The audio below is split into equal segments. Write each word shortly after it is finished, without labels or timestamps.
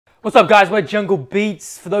What's up, guys? We're Jungle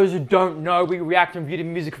Beats. For those who don't know, we react and review to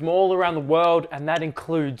music from all around the world, and that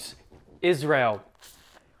includes Israel.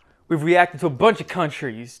 We've reacted to a bunch of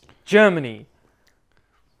countries. Germany.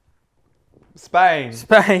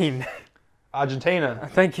 Spain. Argentina.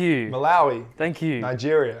 Thank you. Malawi. Thank you.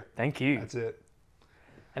 Nigeria. Thank you. That's it.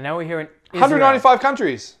 And now we're here in Israel. 195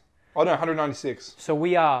 countries. Oh no, 196. So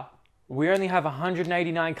we only have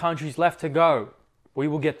 189 countries left to go. We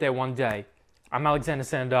will get there one day. I'm Alexander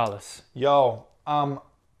Sandalis. Yo,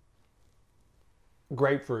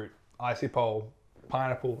 grapefruit, icy pole,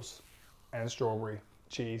 pineapples, and strawberry,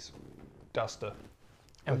 cheese, duster.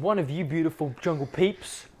 And one of you beautiful jungle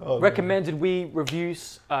peeps recommended we review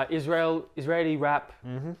Israeli rap,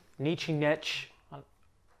 Nechi Nech,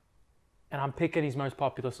 and I'm picking his most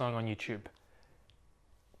popular song on YouTube.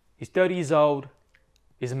 He's 30 years old,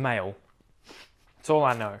 he's a male. That's all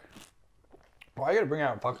I know. Why you gotta bring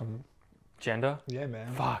out fucking gender? Yeah,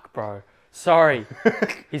 man. Fuck, bro. Sorry.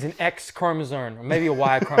 He's an X chromosome, or maybe a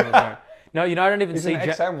Y chromosome. No, you know, I don't even see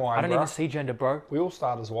gender. I don't even see gender, bro. We all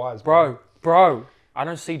start as Ys, Bro, I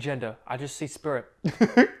don't see gender. I just see spirit.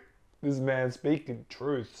 This man speaking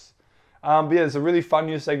truths. But yeah, it's a really fun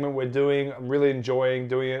new segment we're doing. I'm really enjoying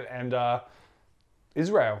doing it. And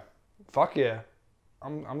Israel. Fuck yeah.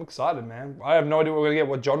 I'm excited, man. I have no idea what we're going to get,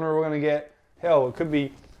 what genre we're going to get. Hell, it could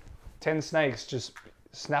be 10 snakes just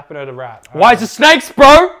snapping at a rat. Why is it snakes,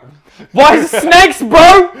 bro? Why is it snakes,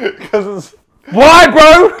 bro? Because why,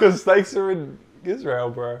 bro? Because snakes are in Israel,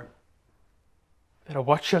 bro. Better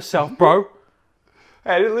watch yourself, bro.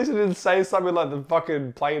 Hey, at least it didn't say something like the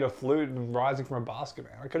fucking playing a flute and rising from a basket,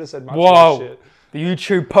 man. I could have said much more shit. The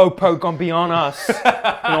YouTube po-po gonna be on us.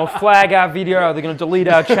 You know, flag our video, they're gonna delete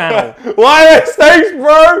our channel. Why are they snakes,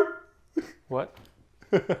 bro? What?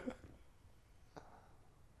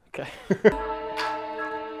 Okay.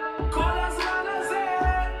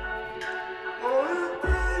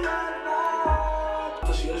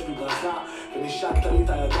 ונשקת לי את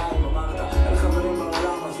הידיים, אמרת, אין חברים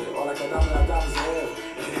בעולם הזה, וואלה קדם לאדם זאב.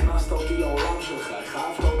 איך הכנסת אותי לעולם שלך, איך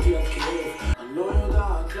אהבת אותי עד כאב. אני לא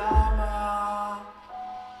יודעת למה,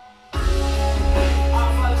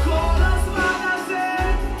 אבל כל הזמן הזה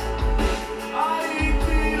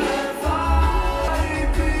הייתי לבד,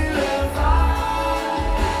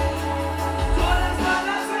 כל הזמן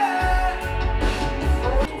הזה.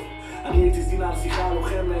 אני הייתי זינה על שיחה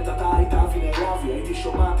לוחמת, אתה היית אבי נעלבי, הייתי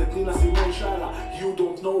שומעת את נינה סימון שרה You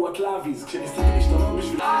don't know what love is כשניסיתי להשתנות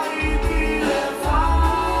בשביל הייתי לבד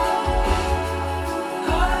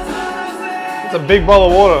כל הזמן הזה It's a big bowl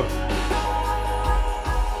of water.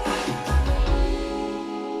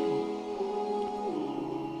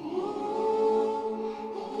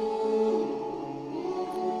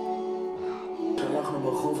 כשהלכנו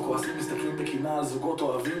ברחוב כועסים מסתכלים בקינה על זוגות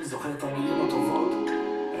אוהבים זוכר את המילים הטובות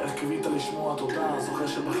איך קווית לשמוע תודה, זוכר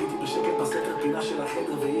שבכיתי בשקט בסתר פינה של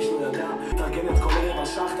החדר ואיש לא ידע תרגנת כל ערב על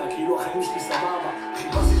שחטה, כאילו החיים שלי סבבה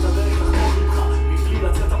חיפשתי את הדרך לחתוך ממך, מבלי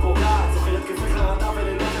לצאת הפוגעת זוכר את כיפי חרדה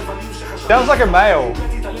ולילות לבנים שחשבתי Sounds like a male.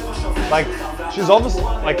 Like, she's obviously,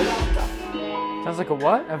 like... Sounds like a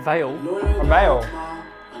what? A veil? A male.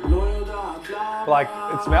 Like,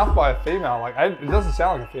 it's mouthed by a female. Like, it doesn't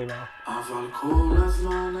sound like a female. אבל כל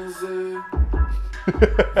הזמן הזה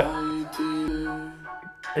הייתי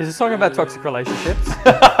Is this song about toxic relationships?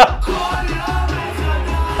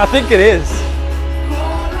 I think it is.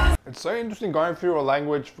 It's so interesting going through a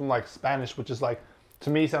language from like Spanish, which is like, to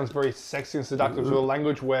me sounds very sexy and seductive, to a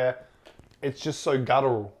language where it's just so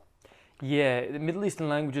guttural. Yeah, the Middle Eastern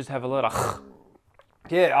languages have a lot of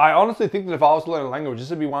Yeah, I honestly think that if I was to learn a language, this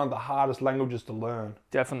would be one of the hardest languages to learn.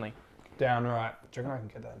 Definitely. Downright. Do you reckon I can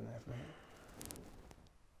get that in there for me?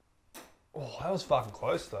 Oh, that was fucking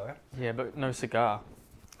close though. Yeah, but no cigar.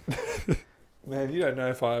 Man, you don't know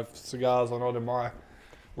if I have cigars or not in my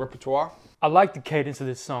repertoire. I like the cadence of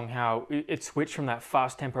this song, how it switched from that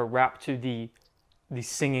fast tempo rap to the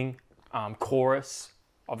singing chorus.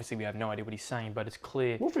 Obviously, we have no idea what he's saying, but it's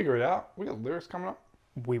clear. We'll figure it out. We got lyrics coming up.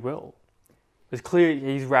 We will. It's clear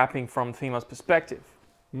he's rapping from the female's perspective.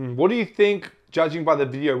 What do you think, judging by the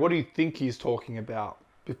video, what do you think he's talking about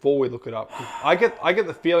before we look it up? I get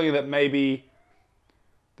the feeling that maybe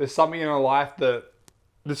there's something in her life that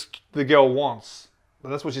the girl wants. But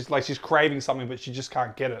that's what she's craving something, but she just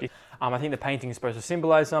can't get it. I think the painting is supposed to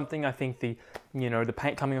symbolize something. I think the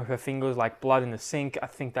paint coming off her fingers like blood in the sink. I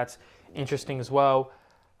think that's interesting as well.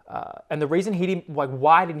 And the reason he didn't,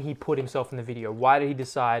 why didn't he put himself in the video? Why did he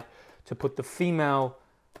decide to put the female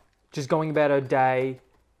just going about her day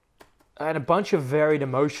and a bunch of varied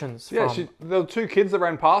emotions? Yeah, there were two kids that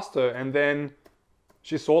ran past her, and then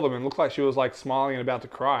she saw them and looked like she was like smiling and about to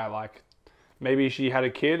cry. Like, maybe she had a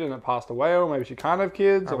kid and it passed away, or maybe she can't have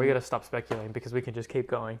kids. Alright, we gotta stop speculating because we can just keep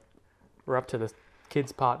going. We're up to the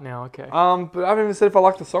kids part now. Okay. But I haven't even said if I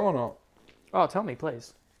like the song or not. Oh, tell me,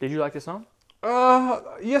 please. Did you like the song?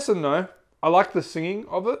 Yes and no. I like the singing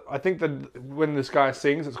of it. I think that when this guy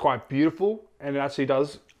sings, it's quite beautiful and it actually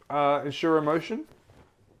does ensure emotion.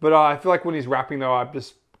 But I feel like when he's rapping, though, I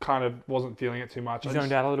just kind of wasn't feeling it too much. You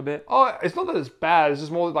zoned out a little bit? Oh, it's not that it's bad. It's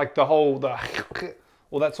just more like all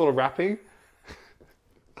that sort of rapping.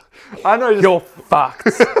 I know. You're fucked.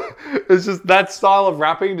 It's just that style of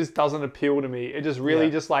rapping just doesn't appeal to me. It just really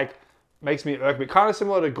just like makes me irk me. Kind of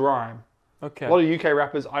similar to grime. Okay. A lot of UK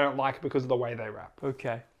rappers I don't like because of the way they rap.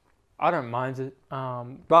 Okay. I don't mind it.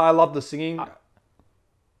 But I love the singing. Well,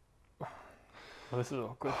 this is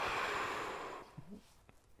awkward.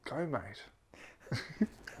 Go, mate.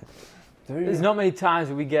 There's not many times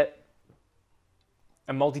where we get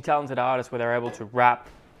a multi-talented artist where they're able to rap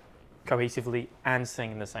cohesively and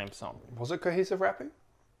sing in the same song. Was it cohesive rapping?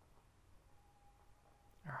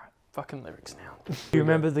 Alright, fucking lyrics now. Do you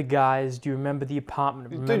remember the guys? Do you remember the apartment?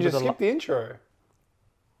 Remember Dude, just skip the intro.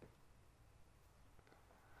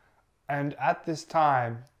 And at this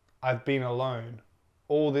time, I've been alone.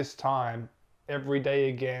 All this time, every day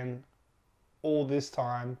again. All this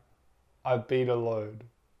time, I've been alone.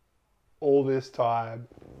 All this time,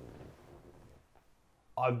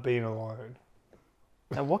 I've been alone.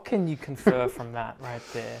 Now, what can you confer from that right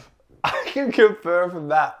there? I can confer from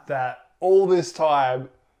that all this time,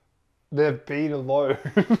 they've been alone.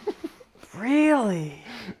 Really?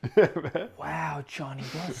 Yeah, man. Wow, Johnny,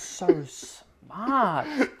 you're so smart.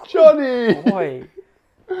 Johnny! Boy.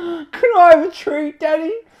 Can I have a treat,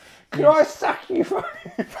 Daddy? Can I suck you for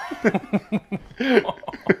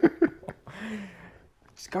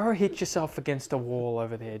Just go hit yourself against a wall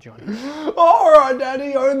over there, Johnny. Alright,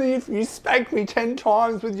 Daddy, only if you spank me 10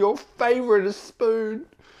 times with your favourite spoon.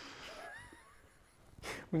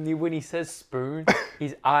 When he says spoon,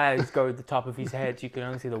 his eyes go to the top of his head, so you can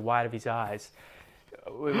only see the white of his eyes.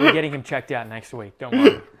 We're getting him checked out next week,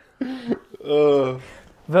 don't worry.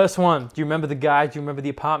 Verse 1. Do you remember the guy? Do you remember the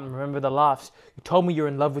apartment? Remember the laughs? You told me you're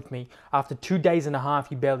in love with me. After 2 days and a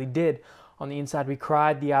half, you barely did. On the inside we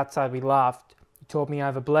cried, the outside we laughed. You told me I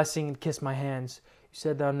have a blessing and kissed my hands. You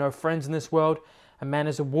said there are no friends in this world. A man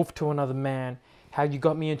is a wolf to another man. How you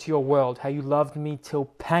got me into your world. How you loved me till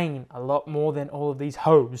pain. A lot more than all of these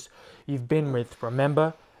hoes you've been with.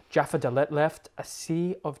 Remember? Jaffa Dalet left a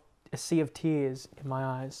sea of tears in my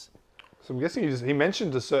eyes. So I'm guessing he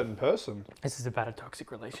mentioned a certain person. This is about a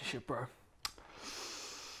toxic relationship, bro.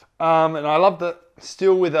 And I love that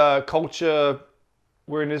still with culture,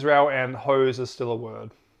 we're in Israel and hose is still a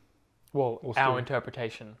word. Well, Or our still-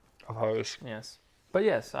 interpretation. Of hose. Yes. But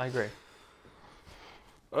yes, I agree.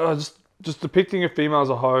 Just depicting a female as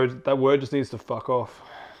a hoe, that word just needs to fuck off,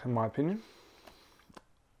 in my opinion.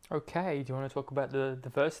 Okay, do you want to talk about the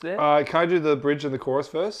verse there? Can I do the bridge and the chorus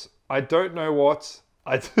verse? I don't know what...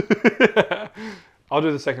 I'll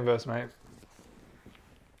do the second verse, mate.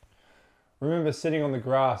 Remember sitting on the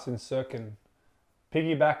grass in Sirkin,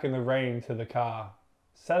 piggyback in the rain to the car,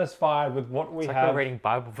 satisfied with what we It's like have, we're reading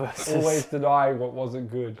Bible verses. always denying what wasn't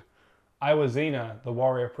good. I was Xena, the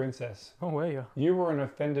warrior princess. Oh, were you? You were an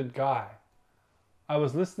offended guy. I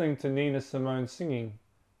was listening to Nina Simone singing,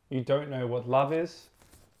 You don't know what love is?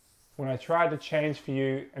 When I tried to change for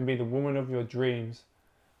you and be the woman of your dreams,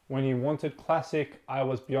 when you wanted classic, I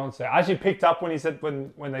was Beyonce. I actually picked up when they said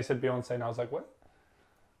Beyonce, and I was like, what?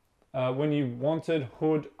 When you wanted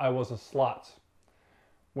hood, I was a slut.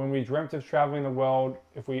 When we dreamt of traveling the world,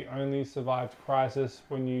 if we only survived crisis,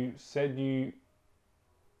 when you said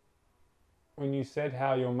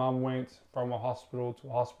how your mum went from a hospital to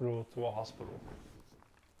a hospital to a hospital.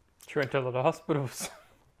 She went to a lot of hospitals.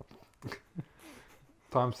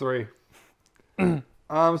 Times 3.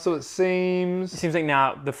 So it seems... It seems like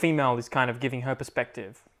now the female is kind of giving her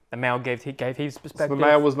perspective. The male gave his perspective. So the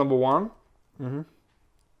male was number 1.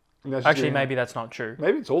 Mm-hmm. Actually, maybe that's not true.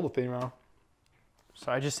 Maybe it's all the female.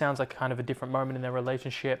 So it just sounds like kind of a different moment in their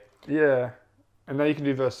relationship. Yeah. And now you can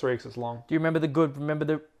do verse 3 because it's long. Do you remember the good?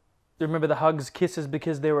 Remember the hugs, kisses,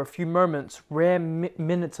 because there were a few moments, rare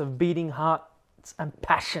minutes of beating hearts and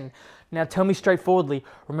passion. Now tell me straightforwardly,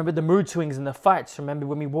 remember the mood swings and the fights? Remember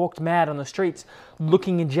when we walked mad on the streets,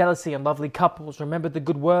 looking in jealousy on lovely couples? Remember the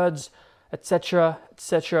good words, etc.,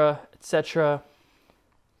 etc., etc.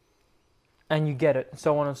 And you get it, and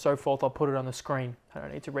so on and so forth. I'll put it on the screen. I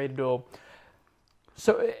don't need to read it all.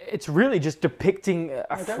 So it's really just depicting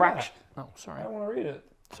a fraction. Oh, sorry. I don't want to read it.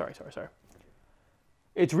 Sorry.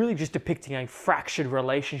 It's really just depicting a fractured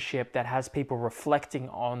relationship that has people reflecting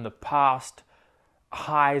on the past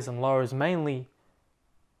highs and lows, mainly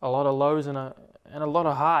a lot of lows and a lot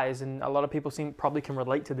of highs, and a lot of people probably can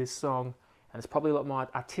relate to this song, and it's probably a lot more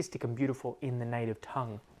artistic and beautiful in the native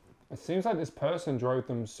tongue. It seems like this person drove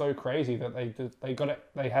them so crazy that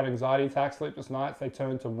they had anxiety attacks, sleepless nights, they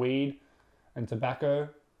turned to weed and tobacco.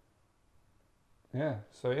 Yeah,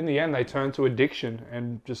 so in the end they turned to addiction,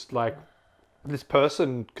 and just like this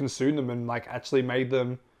person consumed them and like actually made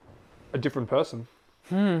them a different person.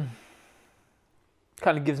 Kind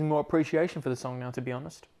of gives me more appreciation for the song now, to be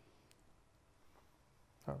honest.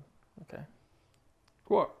 Oh, okay.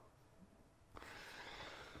 What?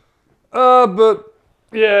 But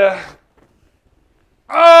yeah.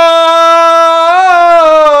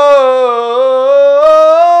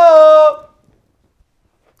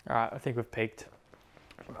 Alright, I think we've peaked.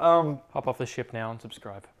 Hop off the ship now and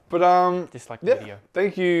subscribe. But Dislike the yeah, video.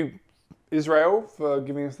 thank you, Israel, for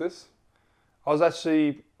giving us this. I was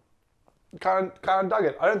actually kind of dug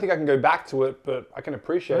it. I don't think I can go back to it, but I can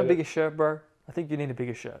appreciate Want a it. bigger shirt, bro? I think you need a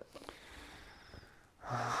bigger shirt.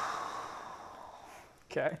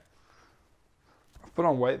 Okay. I've put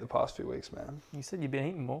on weight the past few weeks, man. You said you've been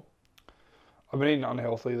eating more. I've been eating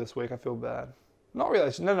unhealthy this week. I feel bad. Not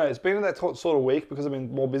really. No. It's been in that sort of week because I've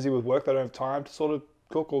been more busy with work. That I don't have time to sort of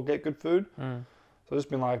cook or get good food. So I've just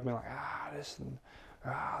been like this and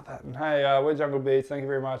that. And hey, we're Jungle Beats. Thank you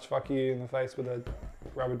very much. Fuck you in the face with a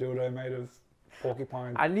rubber dildo made of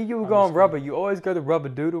porcupine. I knew you were going rubber. You always go to rubber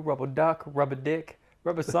doodle, rubber duck, rubber dick,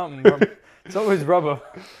 rubber something. Rubber. It's always rubber.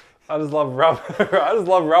 I just love rubber. I just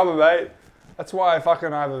love rubber, mate. That's why I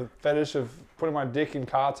have a fetish of putting my dick in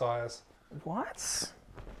car tires. What?